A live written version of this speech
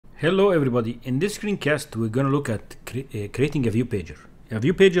Hello everybody, in this screencast we're going to look at creating a ViewPager. A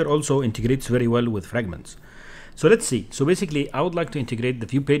ViewPager also integrates very well with fragments. So let's see. So basically I would like to integrate the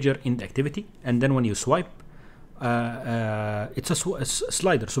ViewPager in the activity, and then when you swipe, it's a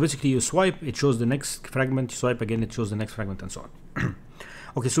slider. So basically you swipe, it shows the next fragment, you swipe again, it shows the next fragment, and so on.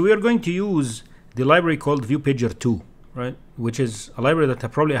 Okay, so we are going to use the library called ViewPager 2, right? Which is a library that I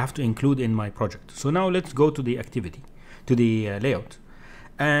probably have to include in my project. So now let's go to the activity, to the layout.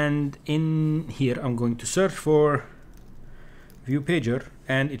 And in here, I'm going to search for ViewPager,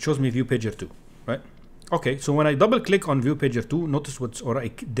 and it shows me ViewPager 2, right? Okay, so when I double click on ViewPager 2, notice or I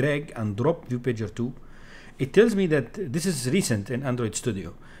drag and drop ViewPager 2, it tells me that this is recent in Android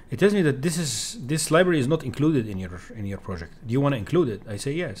Studio. It tells me that this library is not included in your project. Do you want to include it? I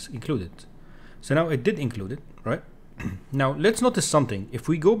say yes, include it. So now it did include it, right? Now let's notice something. If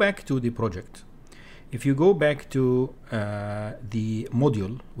we go back to the project, if you go back to the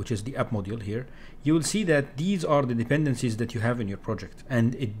module, which is the app module here, you will see that these are the dependencies that you have in your project,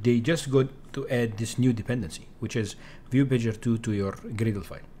 and they just go to add this new dependency, which is ViewPager 2 to your Gradle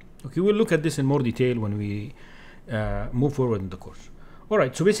file. Okay, we'll look at this in more detail when we move forward in the course. All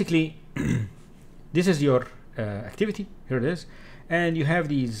right, so basically this is your activity. Here it is, and you have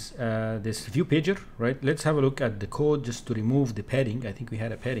these this ViewPager, right? Let's have a look at the code just to remove the padding. I think we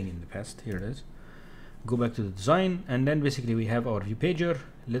had a padding in the past. Here it is. Go back to the design, and then basically we have our ViewPager.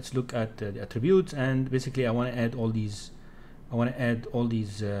 Let's look at the attributes, and basically I want to add all these. I want to add all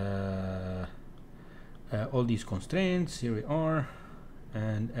these constraints. Here we are,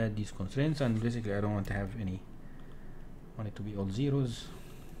 and add these constraints. And basically I don't want to have any. I want it to be all zeros.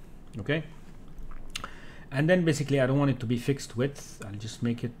 Okay. And then basically I don't want it to be fixed width. I'll just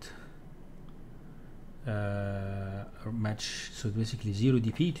make it or match, so basically 0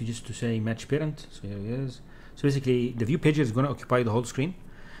 dp to say match parent. So here it is. So basically the ViewPager is going to occupy the whole screen.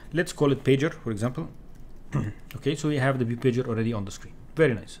 Let's call it pager, for example. Okay, so we have the ViewPager already on the screen.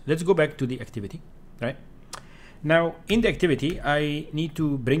 Very nice. Let's go back to the activity, right? Now in the activity I need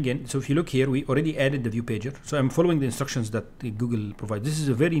to bring in, so if you look here, we already added the ViewPager. So I'm following the instructions that Google provides. This is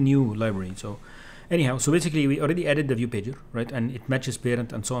a very new library. So anyhow, so basically we already added the ViewPager, right? And it matches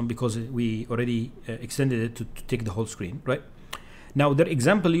parent and so on because we already extended it to take the whole screen, right? Now their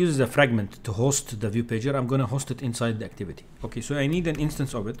example uses a fragment to host the ViewPager. I'm going to host it inside the activity. Okay, so I need an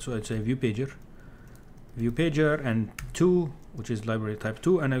instance of it. So I'd say ViewPager and 2, which is library type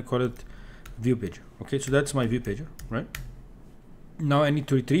 2, and I call it ViewPager. Okay, so that's my ViewPager, right? Now I need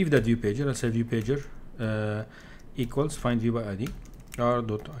to retrieve that ViewPager. I'll say ViewPager equals find view by ID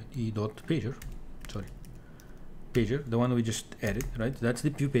r.id.pager. Sorry, pager, the one we just added, right? That's the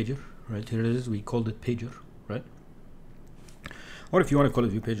ViewPager, right? Here it is. We called it pager, right? Or if you want to call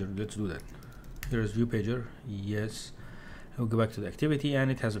it ViewPager, let's do that. Here is ViewPager. Yes, I'll go back to the activity,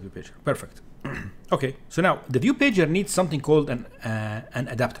 and it has a ViewPager. Perfect. Okay, so now the ViewPager needs something called an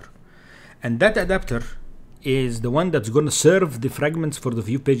adapter, and that adapter is the one that's going to serve the fragments for the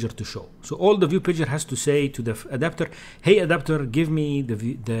ViewPager to show. So all the ViewPager has to say to the adapter, hey adapter, give me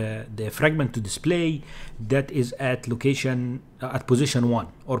the fragment to display that is at location at position 1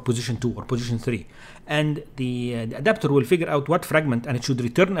 or position 2 or position 3, and the adapter will figure out what fragment, and it should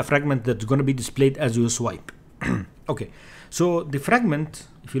return a fragment that's going to be displayed as you swipe. Okay, so the fragment,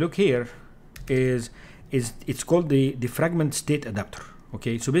 if you look here, it's called the fragment state adapter.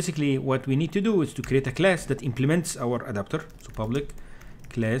 Okay, so basically what we need to do is to create a class that implements our adapter. So public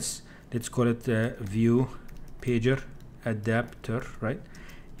class, let's call it ViewPager Adapter, right?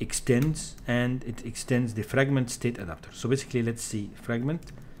 Extends, and it extends the fragment state adapter. So basically let's see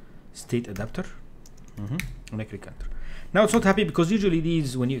fragment state adapter, and I click enter. Now it's not happy because usually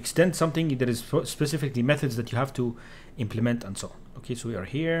these, when you extend something, there is specifically methods that you have to implement and so on. Okay, so we are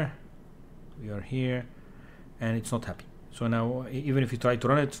here, and it's not happy. So now even if you try to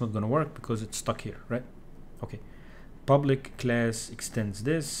run it, it's not going to work because it's stuck here, right? Okay, public class extends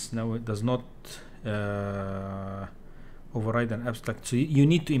this. Now it does not override an abstract. So you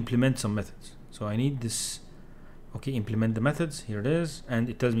need to implement some methods. So I need this. Okay, implement the methods. Here it is, and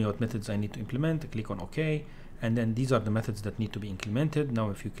it tells me what methods I need to implement. I click on OK, and then these are the methods that need to be implemented.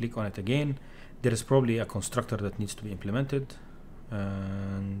 Now if you click on it again, there is probably a constructor that needs to be implemented,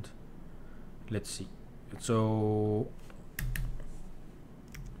 and let's see. So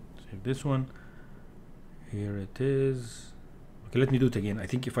this one, here it is. Okay, let me do it again. I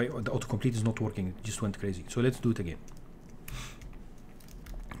think if the autocomplete is not working, it just went crazy. So let's do it again.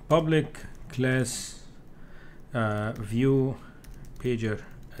 Public class ViewPager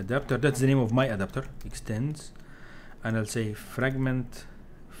Adapter. That's the name of my adapter. Extends, and I'll say fragment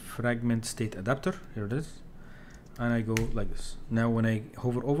state adapter. Here it is. and I go like this. Now when I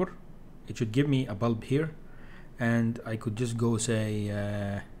hover over, it should give me a bulb here, and I could just go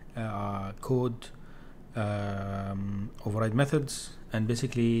say code override methods, and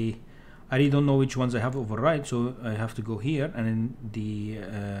basically I really don't know which ones I have override, so I have to go here, and then the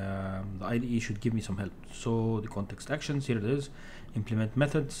IDE should give me some help. So the context actions, here it is, implement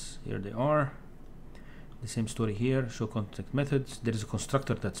methods, here they are. The same story here, show context methods. There is a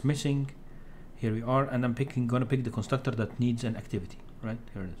constructor that's missing. Here we are, and I'm gonna pick the constructor that needs an activity, right?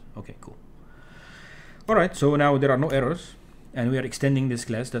 Here it is. Okay, cool. All right, so now there are no errors, and we are extending this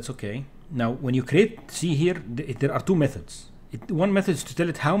class. That's okay. Now, when you create, see here, there are two methods. One method is to tell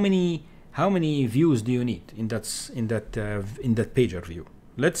it how many views do you need in that pager view.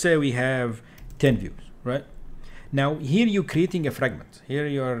 Let's say we have 10 views, right? Now here you're creating a fragment. Here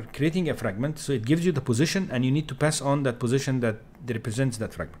you are creating a fragment, so it gives you the position, and you need to pass on that position that represents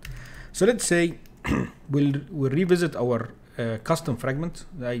that fragment. So let's say we'll revisit our custom fragment.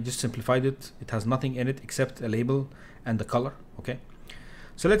 I just simplified it. It has nothing in it except a label and the color. Okay.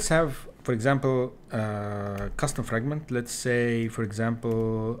 So let's have, for example, custom fragment. Let's say, for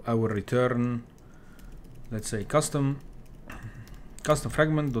example, I will return, let's say custom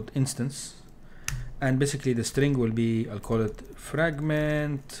fragment dot instance, and basically the string will be, I'll call it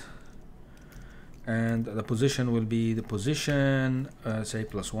fragment, and the position will be the position, say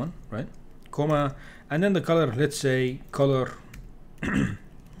 +1, right? Comma, and then the color, let's say color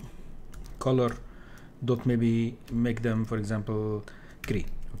color dot maybe make them, for example, green.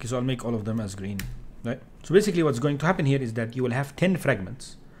 Okay, so I'll make all of them as green, right? So basically what's going to happen here is that you will have 10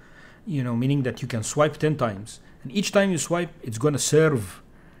 fragments, you know, meaning that you can swipe 10 times, and each time you swipe, it's going to serve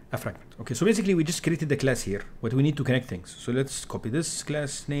a fragment. Okay, so basically we just created the class here, but we need to connect things. So let's copy this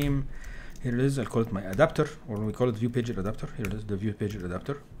class name. Here it is. I'll call it my adapter, or we call it ViewPager Adapter. Here it is, the ViewPager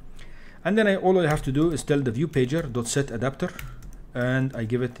Adapter. And then all I have to do is tell the ViewPager.setAdapter, and I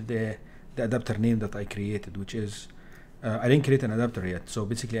give it the adapter name that I created, which is I didn't create an adapter yet, so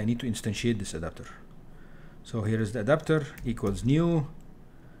basically I need to instantiate this adapter. So here is the adapter equals new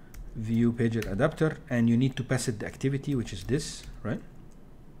ViewPager Adapter, and you need to pass it the activity, which is this, right?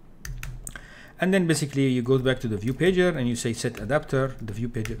 And then basically you go back to the ViewPager and you say set adapter, the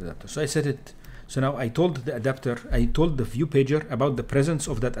ViewPager Adapter. So I set it. So now I told the adapter, I told the ViewPager about the presence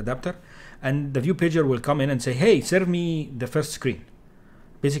of that adapter, and the ViewPager will come in and say, hey, serve me the first screen.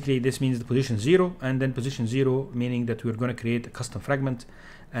 Basically this means the position 0, and then position 0 meaning that we're going to create a custom fragment,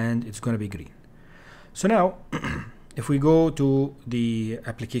 and it's going to be green. So now if we go to the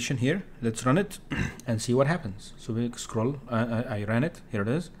application here, let's run it and see what happens. So we scroll, I ran it, here it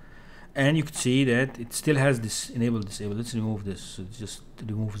is. And you can see that it still has this enable disable. Let's remove this. So it just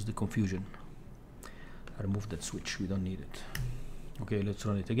removes the confusion. I remove that switch, we don't need it. Okay, let's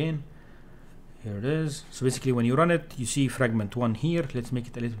run it again. Here it is. So basically when you run it, you see fragment 1 here. Let's make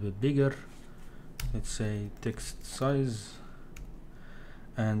it a little bit bigger. Let's say text size,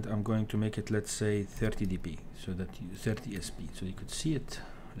 and I'm going to make it, let's say 30 dp, so that 30 sp, so you could see it.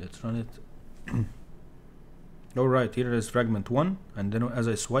 Let's run it. All right, here is fragment 1, and then as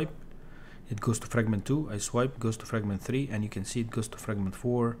I swipe, it goes to fragment 2, I swipe, goes to fragment 3, and you can see it goes to fragment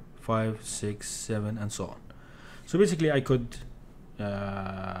 4, 5, 6, 7, and so on. So basically I could,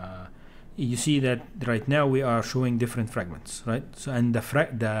 you see that right now we are showing different fragments, right? So, and the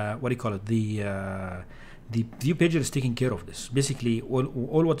what do you call it? The ViewPager is taking care of this. Basically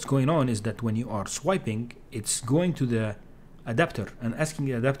all what's going on is that when you are swiping, it's going to the adapter and asking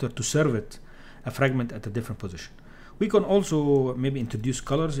the adapter to serve it a fragment at a different position. We can also maybe introduce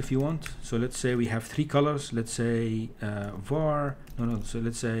colors if you want. So let's say we have 3 colors. Let's say var, so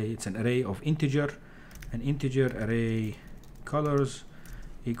let's say it's an array of integer, an integer array colors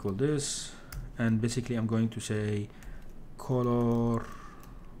equal this, and basically I'm going to say color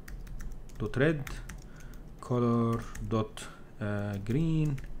dot red, color dot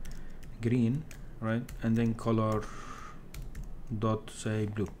green, right, and then color dot say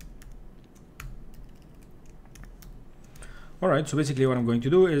blue. Alright, so basically what I'm going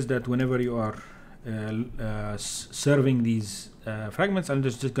to do is that whenever you are serving these fragments, I'm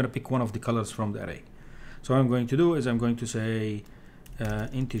just going to pick one of the colors from the array. So what I'm going to do is I'm going to say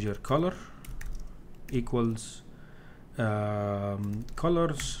integer color equals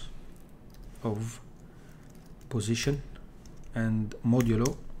colors of position and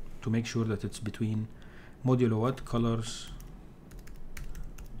modulo, to make sure that it's between modulo what colors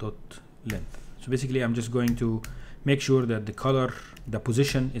dot length. So basically I'm just going to make sure that the color, the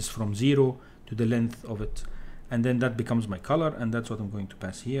position is from 0 to the length of it, and then that becomes my color, and that's what I'm going to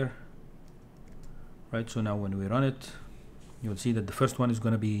pass here, right? So now when we run it, you'll see that the first one is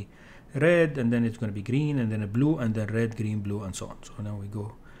going to be red, and then it's going to be green, and then a blue, and then red, green, blue, and so on. So now we go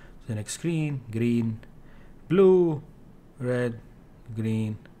to the next screen, green, blue, red,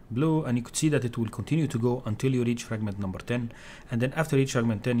 green, blue, and you could see that it will continue to go until you reach fragment number 10, and then after each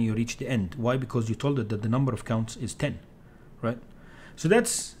fragment 10 you reach the end. Why? Because you told it that the number of counts is 10, right? So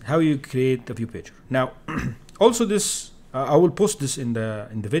that's how you create a ViewPager. Now also this I will post this in the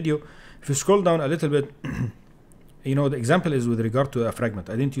video. If you scroll down a little bit, you know, the example is with regard to a fragment.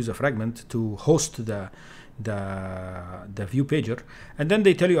 I didn't use a fragment to host the ViewPager, and then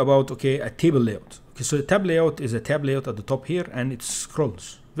they tell you about, okay, a table layout. Okay, so the tab layout is a tab layout at the top here, and it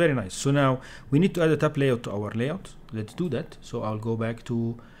scrolls. Very nice. So now we need to add a tab layout to our layout. Let's do that. So I'll go back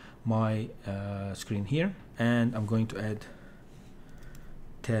to my screen here, and I'm going to add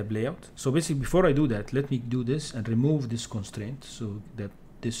tab layout. So basically, before I do that, let me do this and remove this constraint so that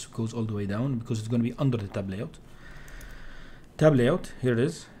this goes all the way down, because it's going to be under the tab layout. Tab layout, here it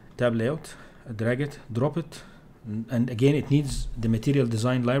is, tab layout. I drag it, drop it, and again it needs the material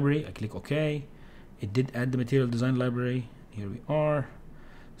design library. I click OK. It did add the material design library. Here we are.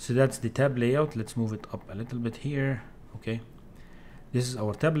 So that's the tab layout. Let's move it up a little bit here. Okay, this is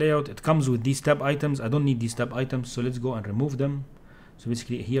our tab layout. It comes with these tab items. I don't need these tab items, so let's go and remove them. So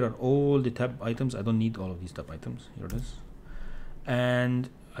basically here are all the tab items. I don't need all of these tab items. Here it is, and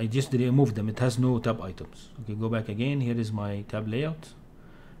I just removed them. It has no tab items. Okay, go back again. Here is my tab layout.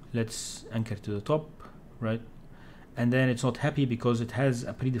 Let's anchor to the top, right? And then it's not happy because it has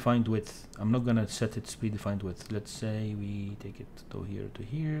a predefined width. I'm not gonna set its predefined width. Let's say we take it to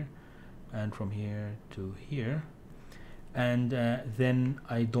here, and from here to here, and then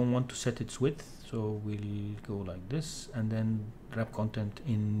I don't want to set its width, so we'll go like this, and then wrap content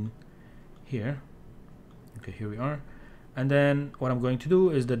in here. Okay, here we are. And then what I'm going to do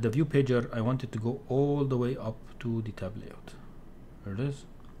is that the ViewPager, I want it to go all the way up to the tab layout. There it is.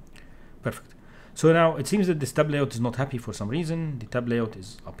 Perfect. So now it seems that this tab layout is not happy for some reason. The tab layout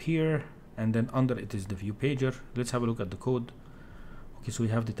is up here, and then under it is the ViewPager. Let's have a look at the code. Okay, so we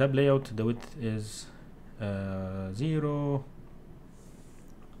have the tab layout. The width is 0.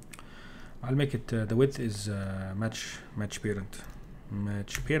 I'll make it the width is match parent,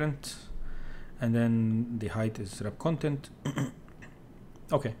 and then the height is wrap content.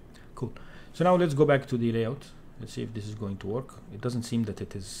 Okay, cool. So now let's go back to the layout. Let's see if this is going to work. It doesn't seem that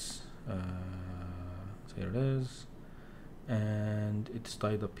it is. So here it is, and it's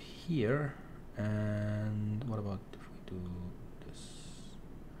tied up here. And what about if we do this?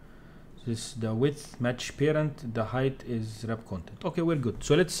 This the width match parent, the height is wrap content. Okay, we're good.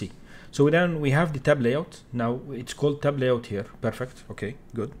 So let's see. So then we have the tab layout. Now it's called tab layout here. Perfect. Okay,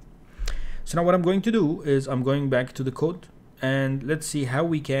 good. So now what I'm going to do is I'm going back to the code, and let's see how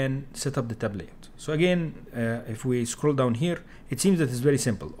we can set up the tab layout. So again, if we scroll down here, it seems that it's very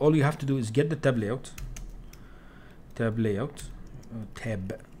simple. All you have to do is get the tab layout, tab.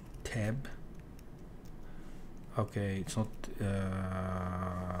 Okay, it's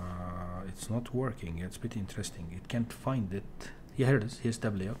not working. It's pretty interesting. It can't find it. Yeah, here it is. Here's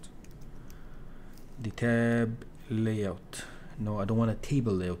tab layout. The tab layout. No, I don't want a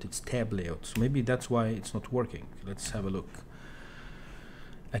table layout. It's tab layout. So maybe that's why it's not working. Let's have a look.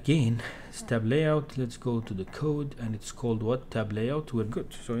 Again, it's tab layout. Let's go to the code, and it's called what? Tab layout. We're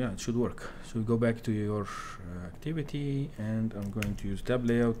good. So yeah, it should work. So we go back to your activity, and I'm going to use tab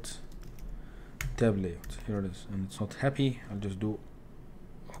layout. Tab layout. Here it is, and it's not happy. I'll just do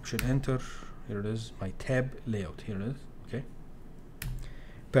option enter. Here it is, my tab layout. Here it is. Okay.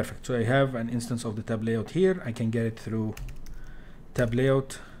 Perfect. So I have an instance of the tab layout here. I can get it through tab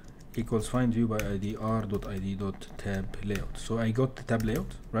layout equals find view by id r.id.tab layout. So I got the tab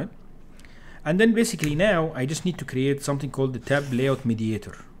layout, right? And then basically now I just need to create something called the TabLayout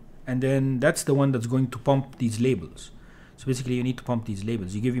Mediator, and then that's the one that's going to pump these labels. So basically you need to pump these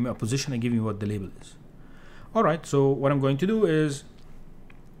labels. You give me a position, I give you what the label is. All right, so what I'm going to do is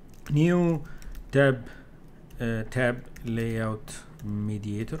new tab layout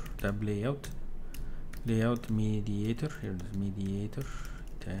mediator, tab layout mediator. Here it is, mediator,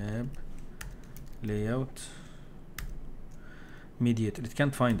 tab layout mediator. It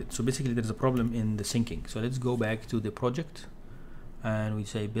can't find it. So basically there's a problem in the syncing. So let's go back to the project, and we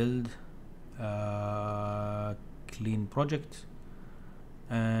say build clean project,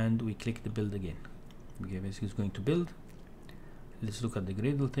 and we click the build again. Okay, basically it's going to build. Let's look at the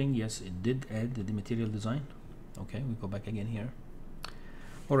Gradle thing. Yes, it did add the material design. Okay, we go back again here.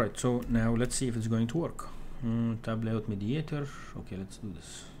 All right, so now let's see if it's going to work. Tab layout mediator. Okay, let's do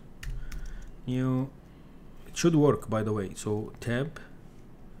this. New. It should work, by the way. So tab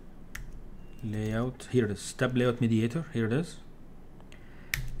layout. Here it is. Tab layout mediator. Here it is.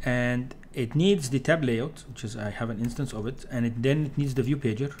 and it needs the tab layout, which is I have an instance of it, and then it needs the view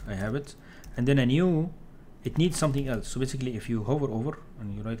pager, I have it, and then a new, it needs something else. So basically if you hover over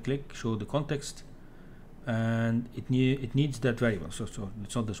and you right click, show the context, and it needs that variable. So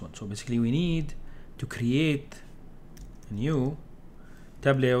it's not this one. So basically we need to create a new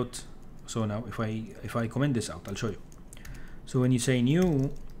tab layout. So now if I comment this out, I'll show you. So when you say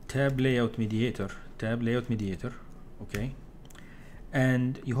new TabLayout Mediator, okay,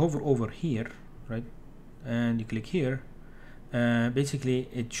 and you hover over here, right, and you click here, basically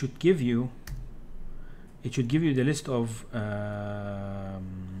it should give you the list of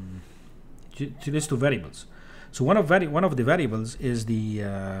variables. So one of the variables is the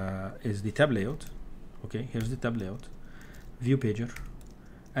tab layout. Okay, here's the tab layout, view pager,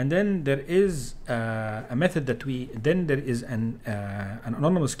 and then there is a method that there is an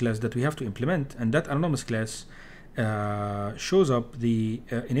anonymous class that we have to implement, and that anonymous class shows up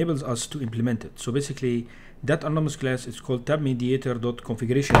enables us to implement it. So basically that anonymous class is called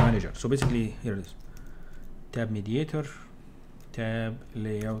TabMediator.ConfigurationManager. So basically here it is, TabMediator,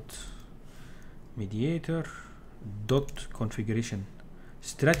 TabLayout Mediator dot configuration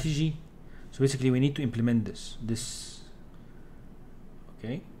strategy. So basically we need to implement this.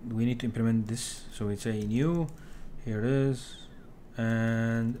 Okay, we need to implement this. So we say new, here it is,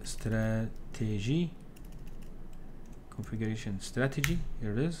 and strategy, configuration strategy,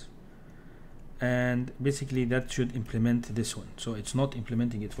 here it is, and basically that should implement this one. So it's not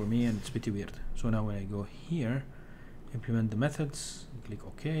implementing it for me, and it's pretty weird. So now when I go here, implement the methods, click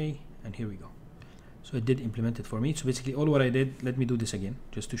OK, and here we go. So it did implement it for me. So basically all what I did, let me do this again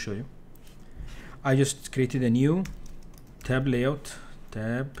just to show you. I just created a new tab layout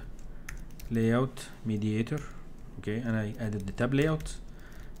mediator, okay, and I added the tab layout,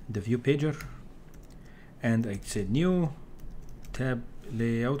 the view pager, and I said new tab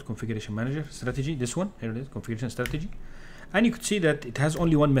layout configuration manager strategy, this one, here it is, configuration strategy, and you could see that it has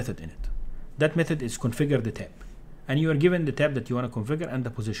only one method in it. That method is configure the tab, and you are given the tab that you want to configure and the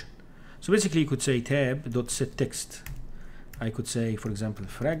position. So basically you could say tab.setText. I could say, for example,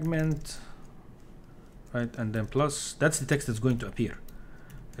 fragment, right, and then plus, that's the text that's going to appear.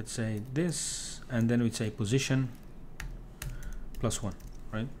 Let's say this, and then we'd say position +1,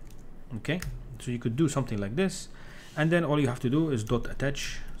 right? Okay, so you could do something like this, and then all you have to do is dot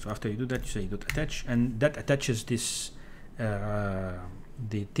attach. So after you do that, you say dot attach, and that attaches this the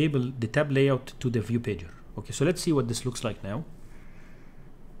tab layout to the view pager. Okay, so let's see what this looks like now.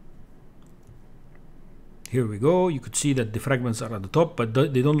 Here we go. You could see that the fragments are at the top, but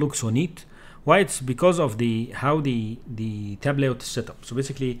they don't look so neat. Why? It's because of how the tab layout is set up. So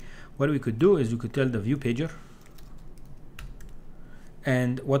basically what we could do is we could tell the view pager,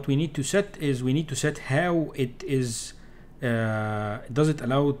 and what we need to set is we need to set how it is, does it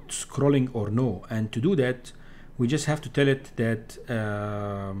allow scrolling or no. And to do that we just have to tell it that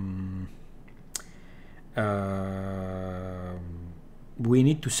we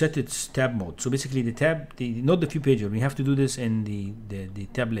need to set its tab mode. So basically not the view pager, we have to do this in the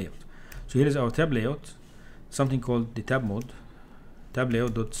tab layout. So here is our tab layout, something called the tab mode, tab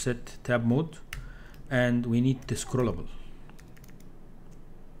layout.set tab mode, and we need the scrollable,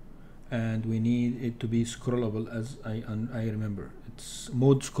 and we need it to be scrollable, as I remember. It's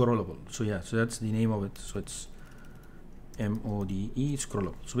mode scrollable. So yeah, so that's the name of it. So it's MODE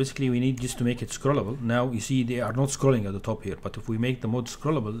scrollable. So basically we need just to make it scrollable. Now you see they are not scrolling at the top here, but if we make the mode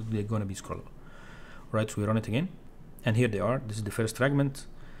scrollable, they're going to be scrollable. Right, so we run it again, and here they are. This is the first fragment,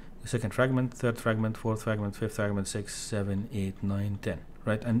 the second fragment, third fragment, fourth fragment, fifth fragment, 6, 7, 8, 9, 10,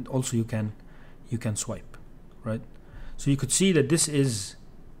 right? And also you can swipe, right? So you could see that this is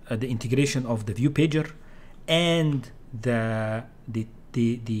the integration of the view pager and the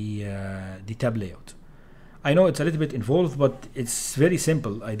tab layout. I know it's a little bit involved, but it's very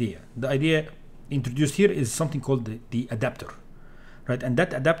simple idea. The idea introduced here is something called the adapter, right? And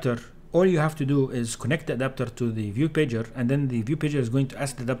that adapter, all you have to do is connect the adapter to the view pager, and then the view pager is going to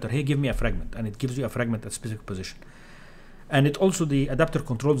ask the adapter, hey, give me a fragment, and it gives you a fragment at a specific position. And it also, the adapter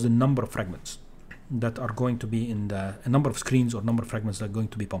controls the number of fragments that are going to be in a number of screens or number of fragments that are going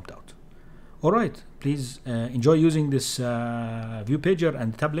to be pumped out. All right, please enjoy using this view pager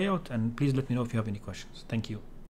and tab layout, and please let me know if you have any questions. Thank you.